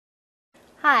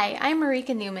Hi, I'm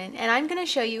Marika Newman, and I'm going to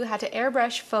show you how to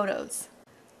airbrush photos.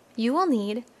 You will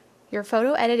need your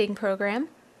photo editing program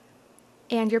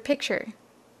and your picture.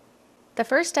 The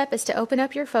first step is to open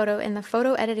up your photo in the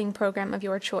photo editing program of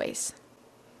your choice.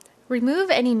 Remove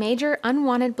any major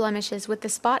unwanted blemishes with the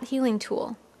spot healing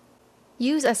tool.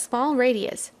 Use a small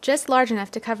radius, just large enough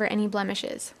to cover any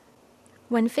blemishes.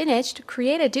 When finished,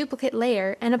 create a duplicate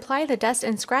layer and apply the dust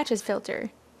and scratches filter.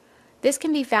 This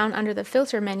can be found under the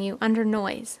filter menu under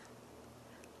Noise.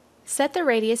 Set the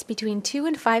radius between 2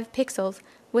 and 5 pixels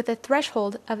with a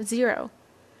threshold of 0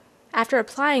 after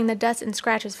applying the dust and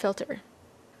scratches filter.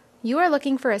 You are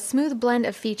looking for a smooth blend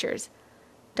of features.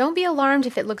 Don't be alarmed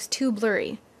if it looks too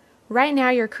blurry. Right now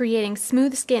you're creating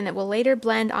smooth skin that will later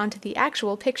blend onto the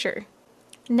actual picture.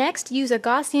 Next, use a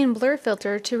Gaussian blur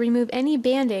filter to remove any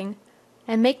banding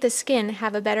and make the skin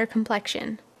have a better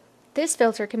complexion. This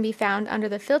filter can be found under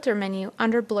the filter menu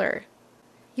under Blur.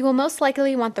 You will most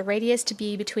likely want the radius to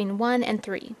be between 1 and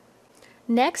 3.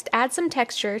 Next, add some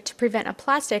texture to prevent a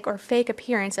plastic or fake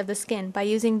appearance of the skin by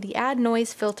using the Add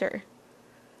Noise filter.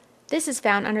 This is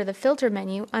found under the filter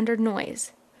menu under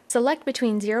Noise. Select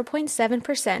between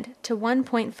 0.7% to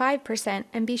 1.5%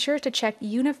 and be sure to check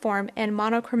Uniform and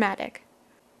Monochromatic.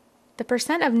 The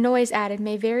percent of noise added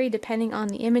may vary depending on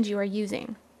the image you are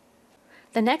using.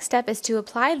 The next step is to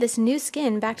apply this new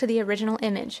skin back to the original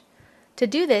image. To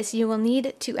do this, you will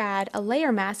need to add a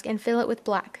layer mask and fill it with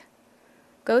black.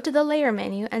 Go to the Layer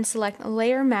menu and select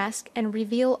Layer Mask and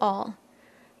Reveal All.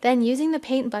 Then, using the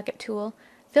Paint Bucket tool,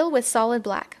 fill with solid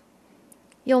black.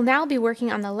 You'll now be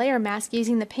working on the layer mask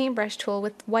using the paintbrush tool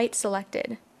with white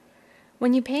selected.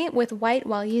 When you paint with white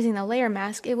while using the layer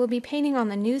mask, it will be painting on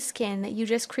the new skin that you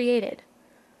just created.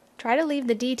 Try to leave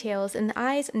the details in the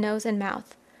eyes, nose, and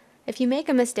mouth. If you make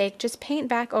a mistake, just paint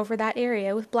back over that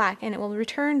area with black and it will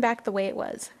return back the way it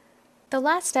was. The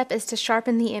last step is to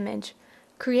sharpen the image.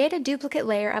 Create a duplicate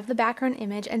layer of the background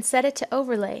image and set it to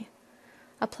Overlay.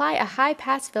 Apply a high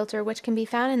pass filter which can be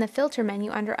found in the filter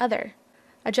menu under Other.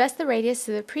 Adjust the radius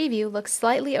so the preview looks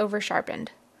slightly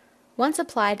over-sharpened. Once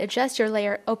applied, adjust your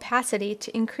layer opacity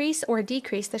to increase or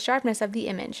decrease the sharpness of the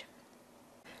image.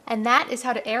 And that is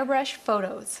how to airbrush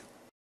photos.